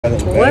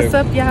What's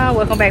up, y'all?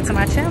 Welcome back to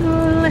my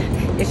channel.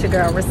 It's your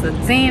girl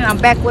Rissa Dean. I'm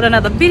back with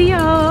another video.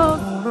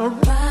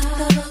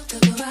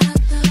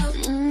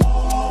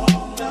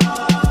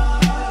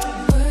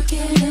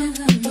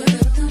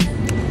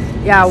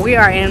 Y'all, we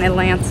are in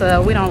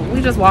Atlanta.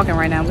 We just walking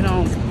right now. We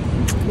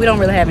don't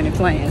really have any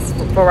plans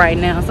for right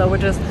now, so we're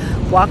just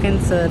walking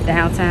to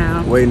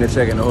downtown, waiting to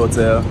check in the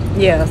hotel.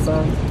 Yeah,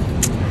 so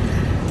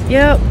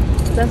yep,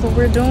 that's what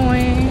we're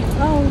doing.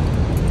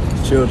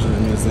 Oh, Children's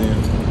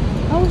Museum.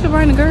 Oh, we should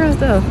bring the girls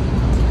though.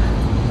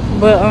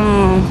 But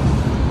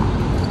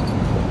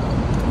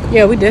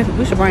yeah, we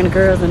should bring the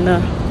girls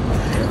enough.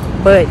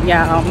 But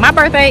y'all, my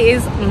birthday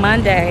is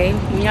Monday.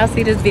 When y'all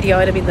see this video,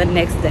 it'll be the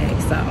next day.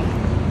 So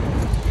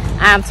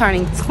I'm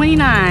turning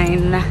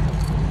 29.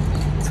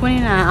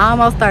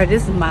 Almost 30.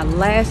 This is my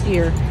last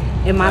year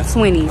in my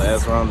 20s.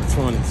 Last round of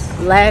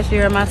 20s. Last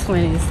year in my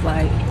 20s.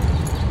 Like,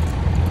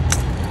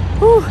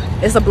 whew,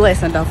 it's a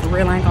blessing though, for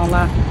real. I ain't gonna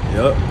lie.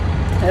 Yep.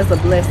 That's a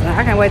blessing.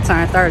 I can't wait to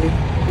turn 30.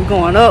 We're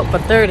going up for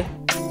 30.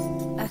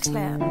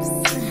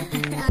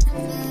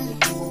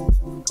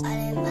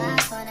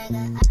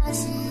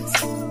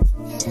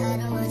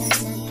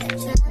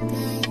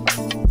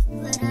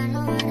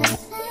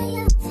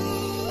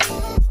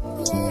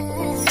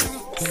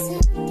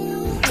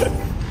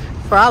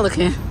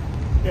 Frolicking.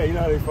 Yeah, you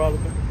know how they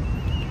frolicking.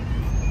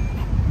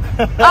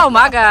 Oh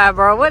my God,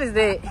 bro. What is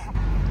that?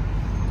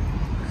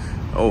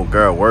 Oh,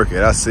 girl, work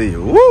it. I see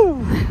you.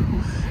 Woo!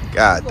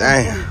 God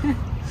damn.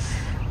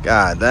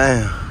 God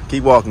damn.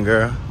 Keep walking,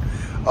 girl.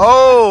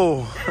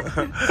 Oh!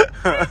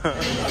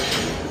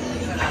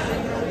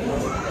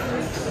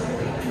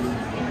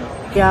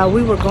 Yeah,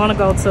 we were gonna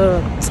go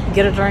to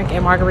get a drink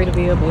at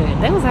Margaritaville, but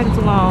that was taking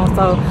too long.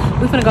 So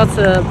we're gonna go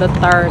to the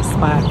third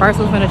spot. First,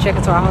 we're gonna check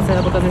into our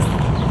hotel because it's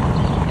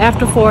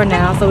after 4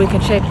 now, so we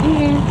can check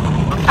in.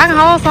 I can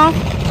hold some.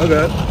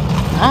 Okay.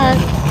 Alright.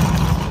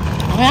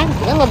 That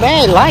little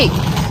bag light.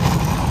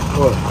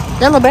 What?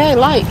 That little bag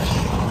light.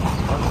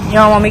 You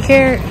don't want me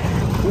carried?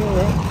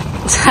 Yeah.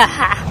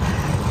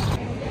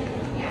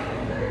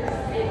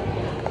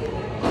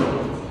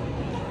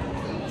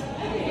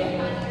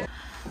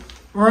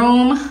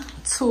 Room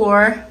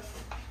tour.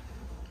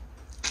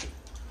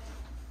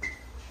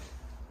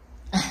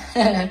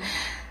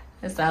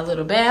 It's our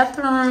little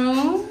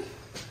bathroom.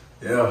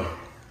 Yeah.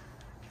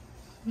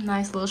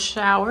 Nice little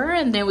shower,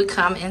 and then we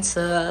come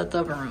into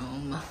the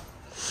room.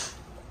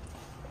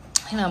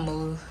 You know,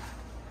 move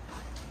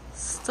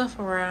stuff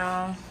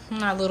around.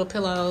 Our little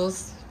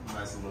pillows.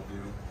 Nice little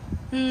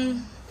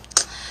view.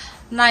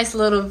 Nice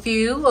little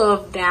view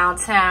of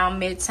downtown,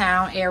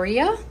 midtown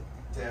area.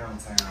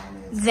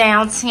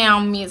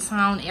 Downtown,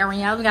 midtown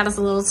area. We got us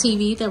a little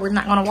TV that we're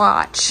not gonna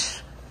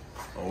watch.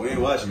 Oh, we ain't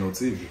watching no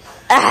TV.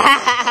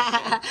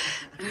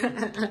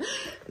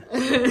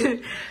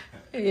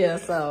 Yeah,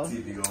 so.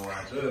 TV gonna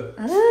watch us.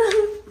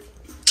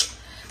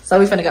 So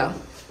we finna go.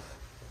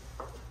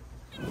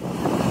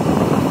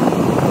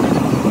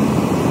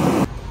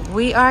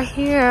 We are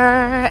here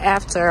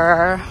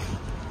after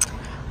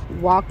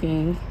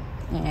walking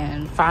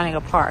and finding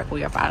a park.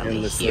 We are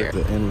finally here.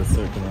 The endless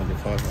circle of the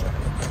park.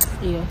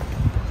 Yeah.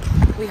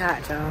 We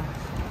hot, y'all.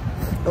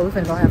 But we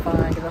finna go have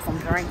fun, get us some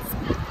drinks.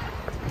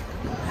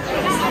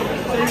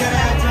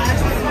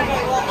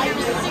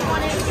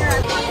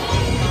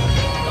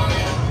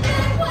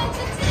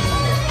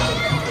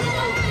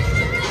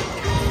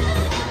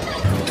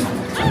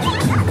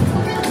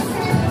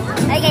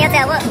 Hey, get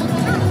yourself up.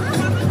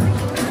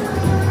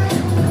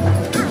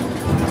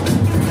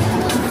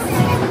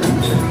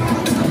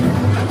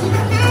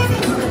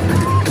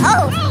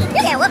 Oh,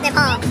 you can't whoop them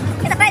palms.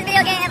 It's the first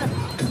video game ever.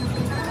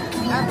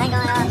 Oh, thank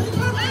God.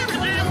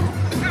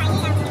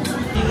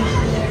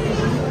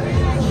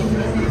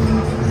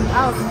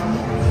 Oh,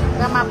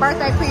 got my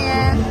birthday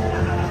pen.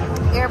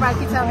 Everybody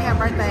keep telling me happy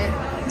birthday.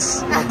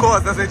 Of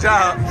course, that's their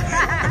job.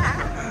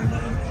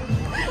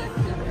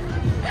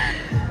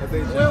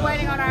 We're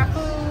waiting on our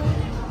food.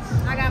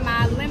 I got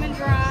my lemon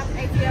drop,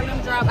 ATL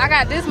lemon drop. I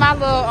got this, my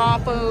little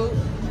food.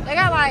 They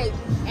got like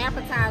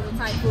appetizer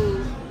type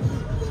food.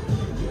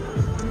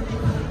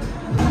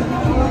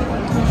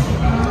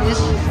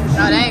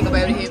 No, they ain't gonna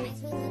be able to hit me.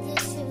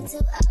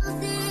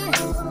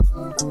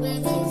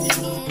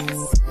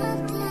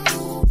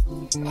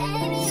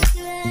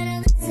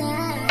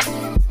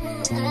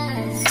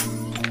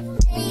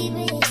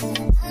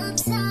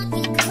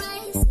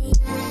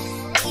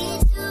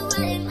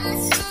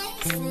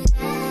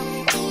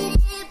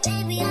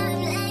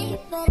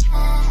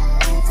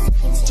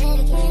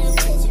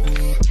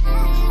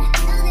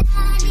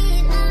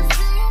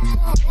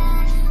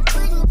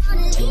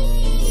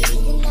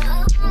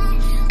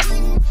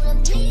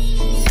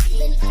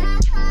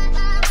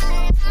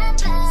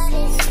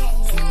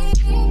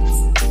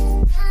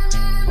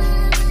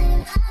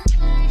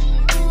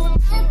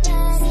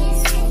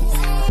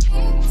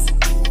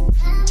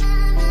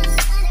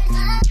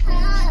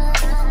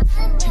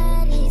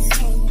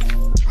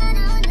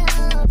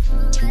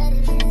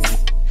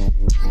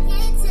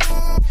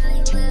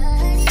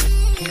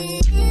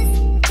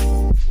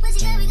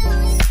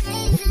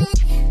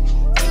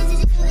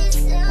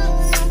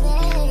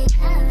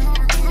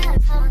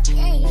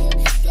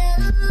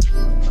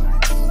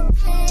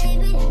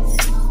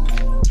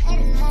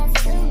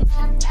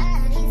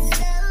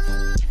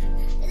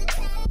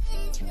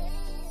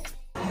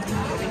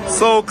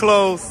 So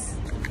close.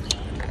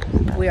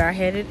 We are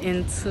headed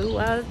into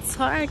a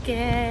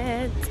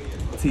Target.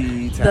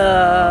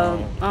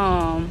 T-Town.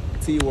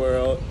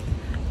 T-World.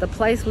 The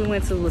place we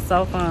went to was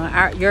so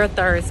fun. Your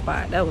third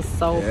spot, that was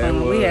so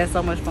fun. We had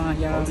so much fun,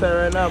 y'all. I'm telling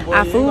you right now, boy.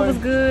 Our food was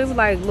good. It was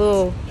like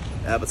little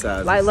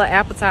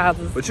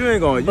appetizers. But you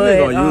ain't gonna use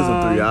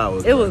them 3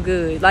 hours. It was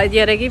good. Like,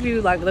 yeah, they give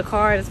you like the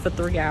card is for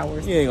 3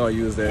 hours. You ain't gonna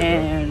use that.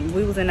 And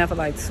we was in there for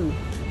like 2.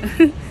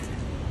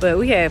 But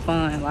we had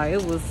fun. Like,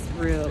 it was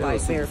real,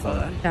 very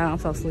fun. Yeah, I'm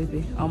so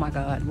sleepy. Oh my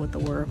God, what the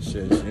world?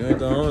 Shit, you ain't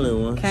the only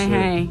one.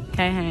 Can't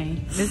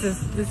hang. This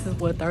is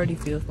what 30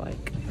 feels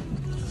like.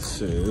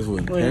 Shit, this is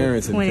what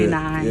parenting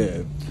 29.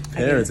 Yeah,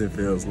 parenting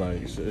feels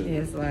like. Shit.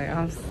 It's like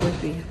I'm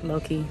sleepy, low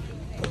key.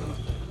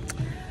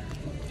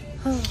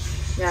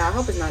 Yeah, I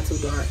hope it's not too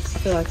dark. I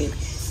feel like it.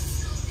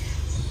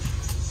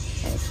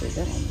 Actually,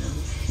 that don't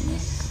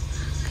move.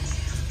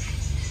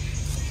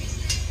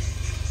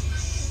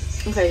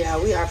 Okay,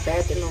 y'all, we are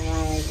back in the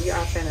room. We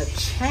are finna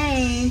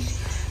change,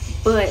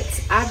 but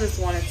I just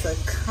wanted to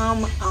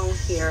come on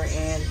here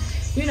and,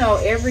 you know,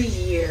 every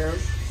year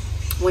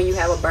when you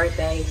have a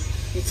birthday,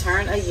 you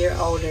turn a year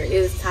older,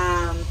 it's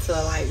time to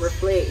like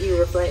reflect. You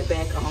reflect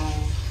back on,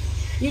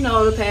 you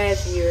know, the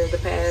past year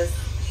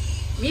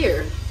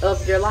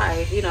of your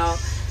life, you know,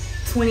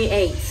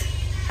 28.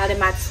 How did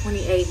my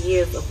 28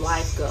 years of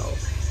life go?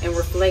 And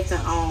reflecting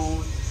on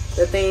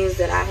the things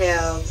that I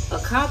have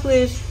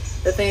accomplished,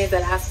 the things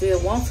that I still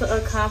want to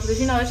accomplish.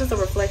 You know, it's just a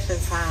reflection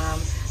time.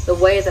 The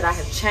way that I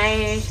have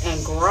changed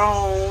and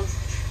grown,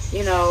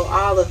 you know,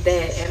 all of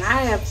that. And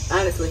I have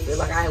honestly feel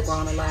like I have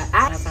grown a lot.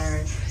 I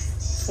turned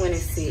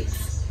 27.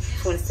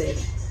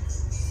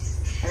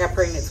 I got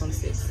pregnant at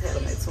 26. Had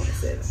them at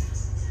 27.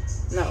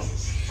 No,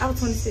 I was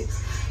 26.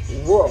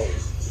 Whoa,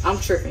 I'm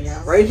tripping,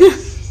 y'all, right now.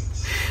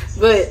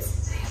 But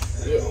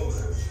yeah,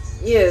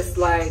 yes,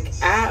 like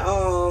I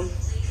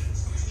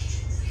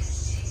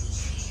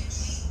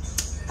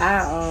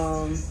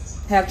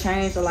have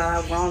changed a lot.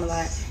 I've grown a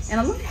lot, and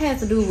a lot has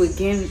to do with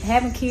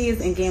having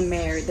kids and getting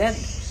married.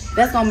 That's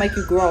gonna make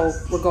you grow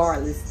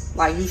regardless.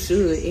 Like you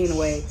should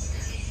anyway.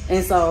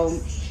 And so,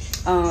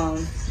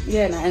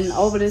 yeah. And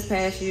over this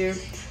past year,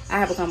 I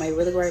have become a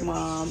really great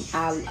mom.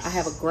 I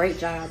have a great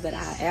job that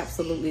I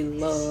absolutely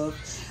love.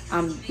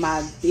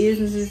 My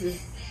business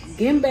is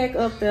getting back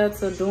up there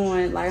to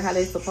doing like how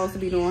they supposed to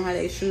be doing, how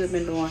they should have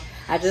been doing.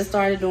 I just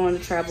started doing the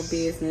travel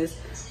business.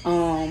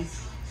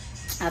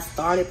 I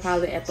started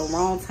probably at the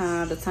wrong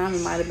time. The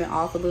timing might have been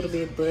off a little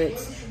bit, but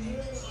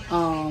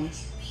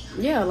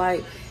yeah,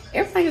 like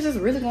everything is just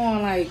really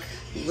going like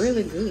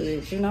really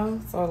good, you know.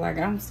 So like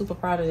I'm super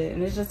proud of it,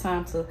 and it's just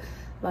time to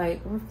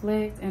like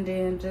reflect and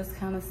then just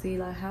kind of see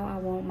like how I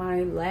want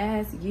my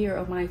last year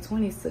of my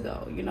 20s to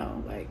go, you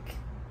know. Like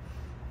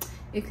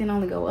it can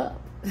only go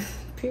up.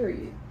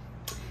 Period.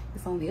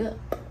 It's only up.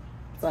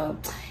 So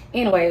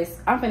anyways,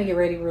 I'm gonna get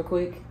ready real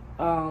quick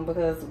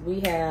because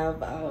we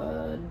have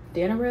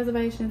dinner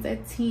reservations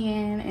at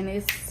 10 and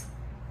it's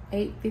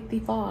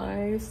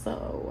 8:55.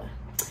 So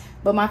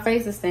but my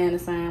face is staying the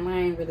same. I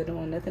ain't really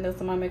doing nothing else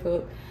to my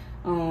makeup.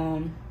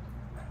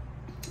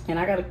 And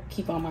I gotta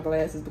keep on my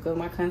glasses because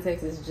my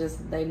contacts is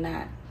just, they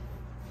not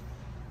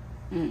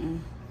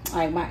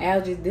like my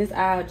allergies. This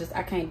eye just,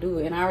 I can't do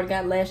it, and I already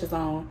got lashes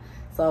on,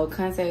 so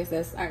contacts,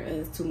 that's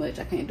too much.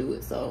 I can't do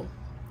it. So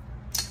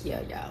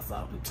yeah, y'all,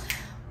 so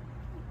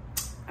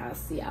I'll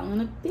see y'all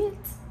in a bit.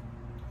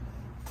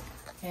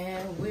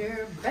 And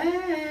we're back.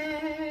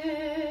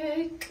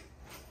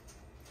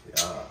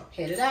 Yeah.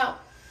 Headed out.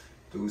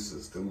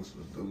 Deuces.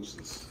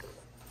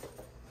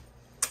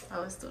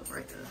 Oh, it's still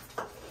right there.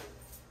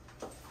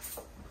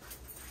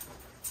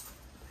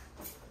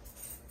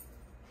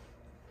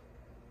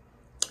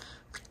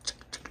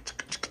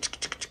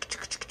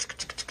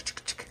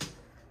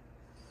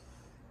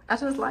 I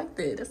just liked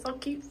it. It's so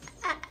cute.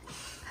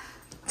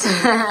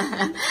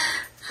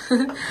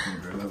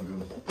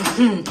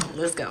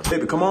 Let's go.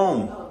 Baby, come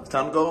on. It's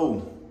time to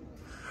go.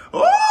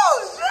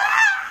 Oh, shit!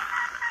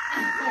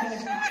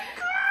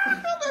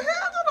 What the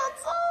hell did I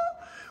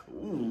do?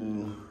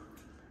 Ooh.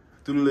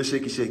 Do the little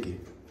shaky.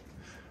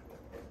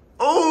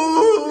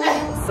 Ooh!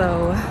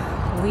 So,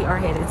 we are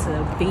headed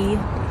to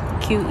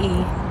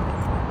BQE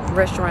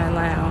Restaurant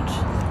Lounge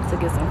to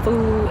get some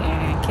food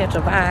and catch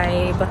a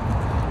vibe.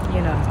 You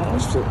know,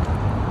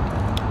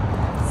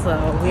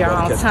 so we are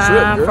on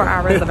time for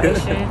our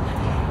reservation.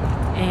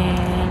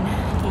 And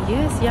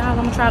yes, y'all, I'm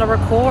gonna try to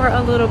record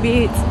a little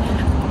bit,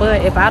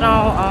 but if I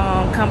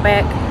don't come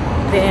back,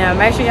 then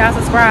make sure y'all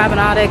subscribe and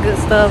all that good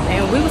stuff,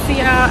 and we will see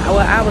y'all, well,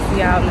 I will see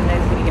y'all in the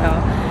next video.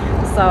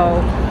 So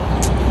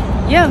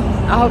yeah,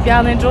 I hope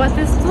y'all enjoyed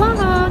this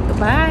vlog.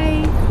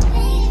 Bye.